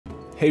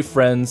Hey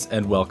friends,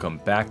 and welcome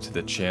back to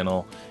the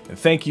channel, and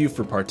thank you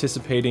for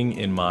participating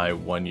in my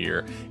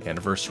 1-year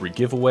anniversary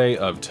giveaway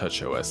of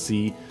Touch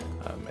OSC.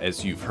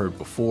 As you've heard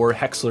before,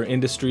 Hexler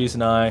Industries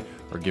and I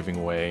are giving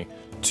away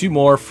 2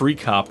 more free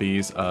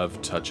copies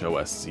of Touch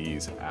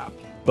OSC's app.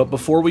 But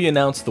before we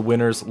announce the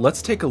winners,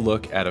 let's take a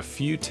look at a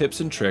few tips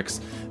and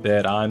tricks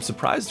that I'm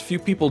surprised a few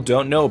people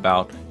don't know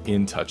about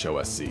in Touch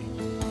OSC.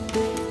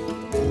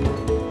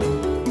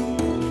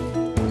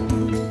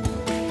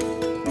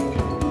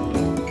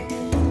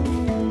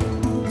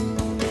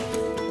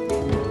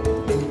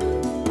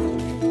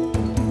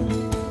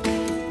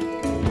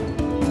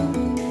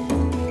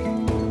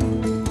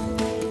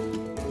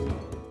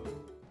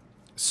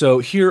 So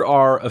here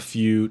are a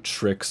few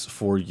tricks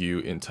for you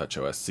in Touch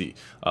OSC.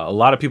 A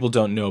lot of people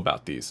don't know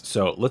about these,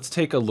 so let's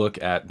take a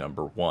look at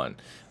number 1.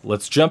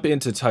 Let's jump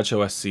into Touch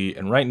OSC,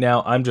 and right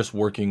now I'm just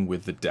working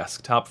with the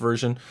desktop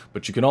version,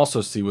 but you can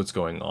also see what's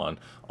going on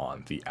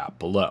the app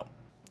below.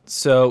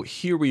 So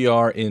here we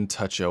are in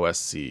Touch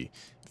OSC.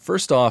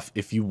 First off,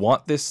 if you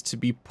want this to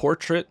be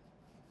portrait,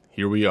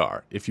 here we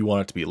are. If you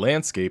want it to be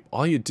landscape,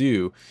 all you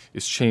do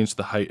is change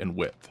the height and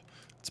width.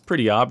 It's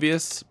pretty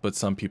obvious, but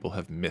some people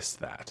have missed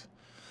that.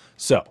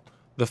 So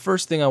the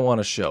first thing I want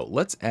to show,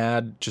 let's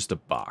add just a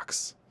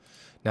box.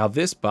 Now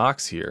this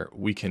box here,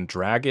 we can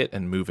drag it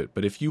and move it,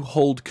 but if you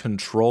hold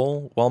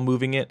Control while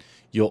moving it,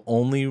 you'll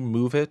only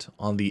move it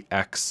on the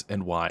X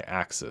and Y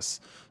axis.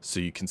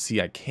 So you can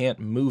see I can't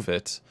move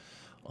it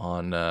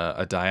on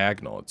a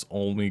diagonal. It's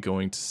only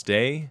going to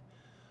stay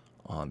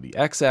on the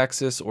X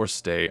axis or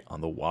stay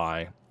on the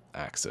Y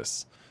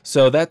axis.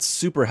 So that's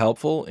super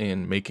helpful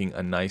in making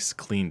a nice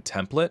clean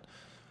template.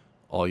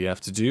 All you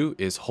have to do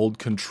is hold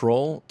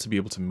Control to be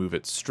able to move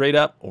it straight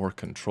up, or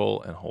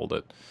Control and hold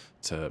it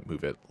to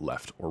move it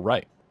left or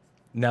right.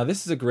 Now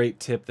this is a great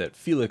tip that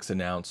Felix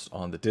announced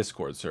on the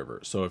Discord server.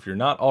 So if you're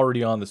not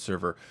already on the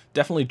server,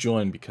 definitely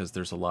join because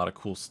there's a lot of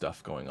cool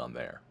stuff going on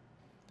there.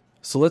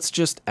 So let's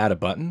just add a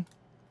button,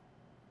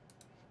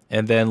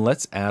 and then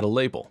let's add a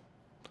label.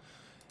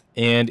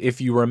 And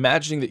if you were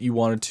imagining that you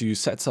wanted to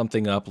set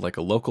something up like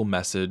a local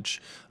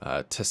message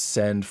to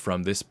send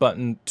from this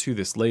button to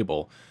this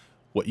label,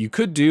 what you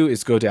could do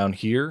is go down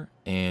here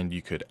and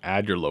you could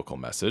add your local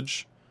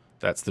message.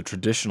 That's the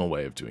traditional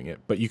way of doing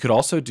it. But you could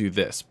also do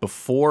this.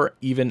 Before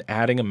even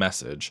adding a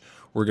message,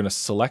 we're going to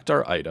select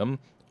our item,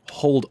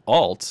 hold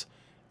Alt,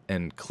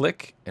 and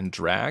click and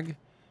drag.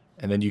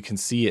 And then you can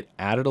see it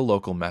added a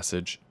local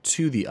message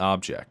to the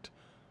object.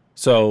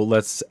 So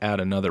let's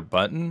add another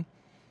button.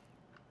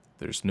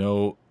 There's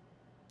no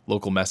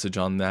local message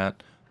on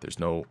that. There's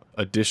no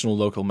additional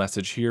local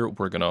message here.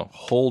 We're going to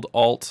hold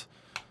Alt,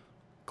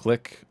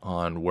 click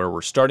on where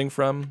we're starting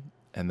from,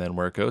 and then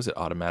where it goes, it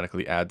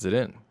automatically adds it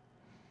in.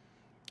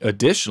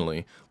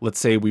 Additionally, let's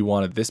say we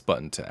wanted this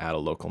button to add a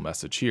local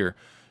message here.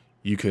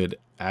 You could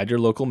add your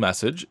local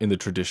message in the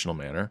traditional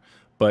manner,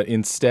 but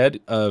instead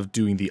of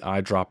doing the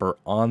eyedropper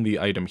on the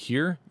item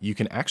here, you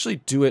can actually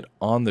do it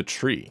on the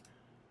tree.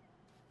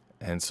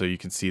 And so you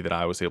can see that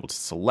I was able to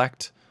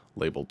select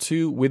label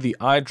 2 with the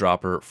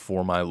eyedropper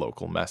for my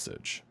local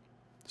message.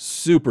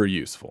 Super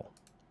useful.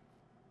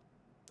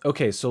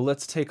 Okay, so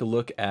let's take a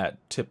look at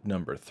tip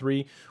number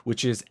 3,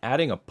 which is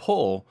adding a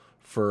pull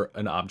for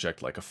an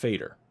object like a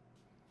fader.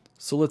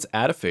 So let's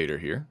add a fader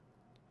here,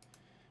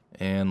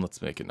 and let's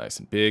make it nice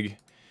and big.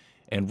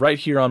 And right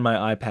here on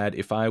my iPad,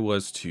 if I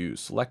was to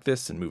select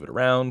this and move it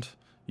around,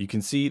 you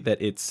can see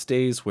that it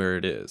stays where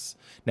it is.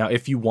 Now,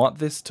 if you want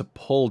this to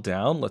pull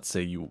down, let's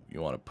say you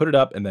want to put it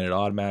up and then it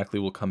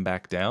automatically will come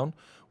back down,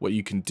 what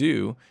you can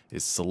do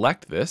is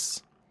select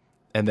this,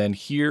 and then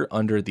here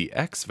under the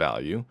X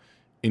value,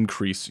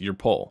 increase your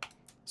pull.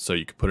 So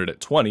you could put it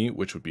at 20,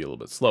 which would be a little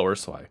bit slower.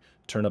 So I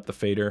turn up the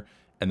fader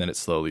and then it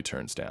slowly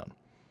turns down.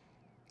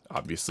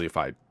 Obviously, if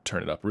I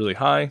turn it up really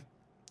high,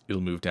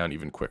 it'll move down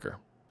even quicker.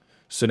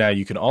 So now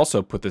you can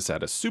also put this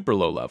at a super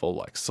low level,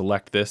 like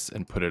select this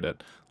and put it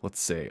at,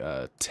 let's say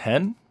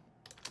 10,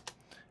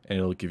 and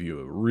it'll give you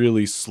a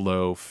really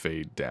slow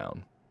fade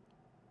down.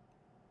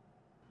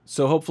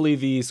 So hopefully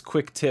these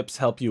quick tips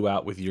help you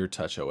out with your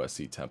Touch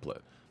OSC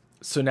template.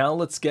 So now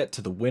let's get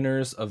to the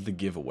winners of the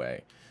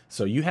giveaway.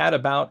 So you had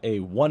about a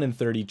 1 in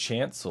 30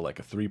 chance, so like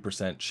a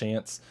 3%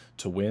 chance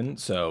to win.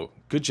 So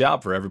good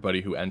job for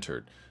everybody who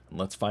entered. And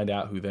let's find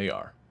out who they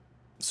are.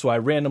 So I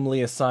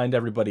randomly assigned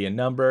everybody a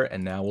number,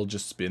 and now we'll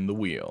just spin the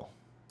wheel.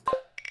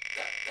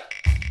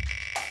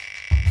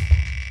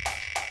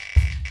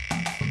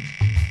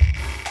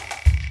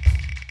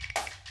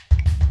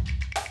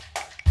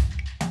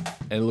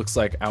 And it looks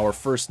like our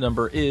first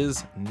number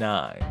is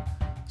 9.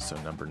 So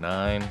number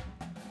 9.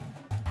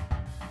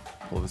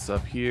 Pull this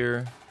up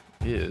here,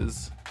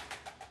 is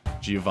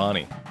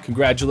Giovanni.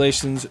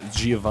 Congratulations,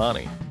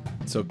 Giovanni.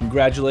 So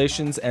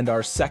congratulations, and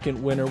our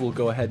second winner will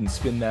go ahead and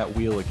spin that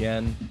wheel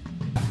again.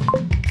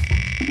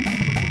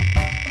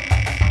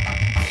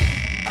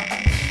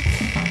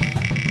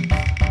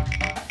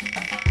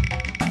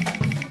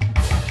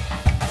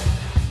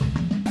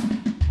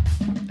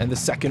 And the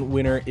second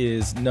winner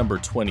is number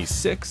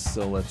 26,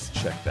 so let's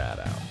check that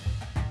out.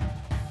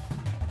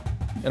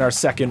 And our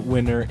second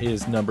winner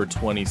is number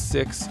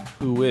 26,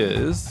 who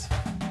is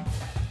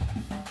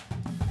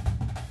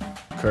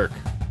Kirk.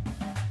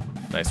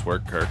 Nice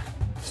work, Kirk.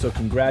 So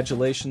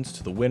congratulations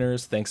to the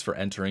winners. Thanks for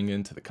entering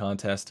into the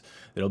contest.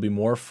 It'll be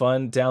more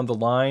fun down the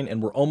line,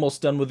 and we're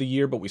almost done with the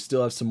year, but we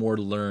still have some more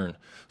to learn.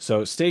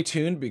 So stay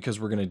tuned, because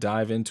we're going to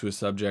dive into a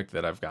subject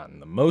that I've gotten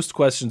the most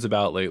questions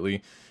about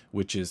lately,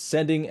 which is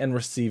sending and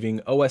receiving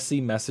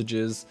OSC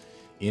messages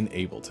in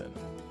Ableton.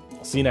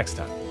 I'll see you next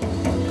time.